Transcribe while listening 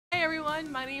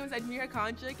everyone, my name is Admira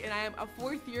Konjic and I am a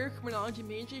fourth year criminology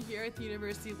major here at the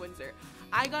University of Windsor.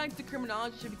 I got into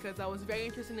criminology because I was very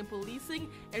interested in policing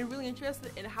and really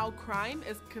interested in how crime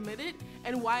is committed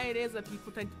and why it is that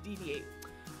people tend to deviate.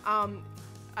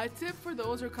 A tip for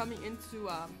those who are coming into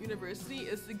university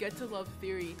is to get to love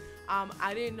theory.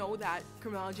 I didn't know that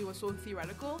criminology was so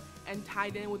theoretical and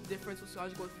tied in with different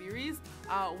sociological theories,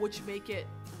 which make it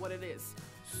what it is.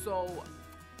 So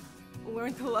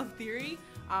learn to love theory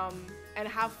and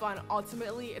have fun.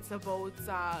 Ultimately, it's about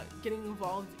getting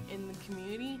involved in the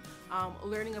community,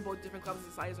 learning about different clubs and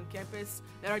societies on campus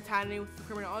that are tied in with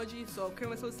criminology. So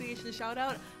Criminal Association, shout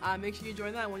out. Make sure you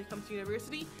join that when you come to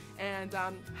university and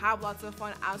have lots of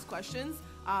fun, ask questions,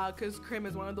 because crim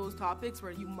is one of those topics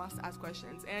where you must ask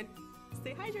questions and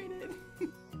stay hydrated.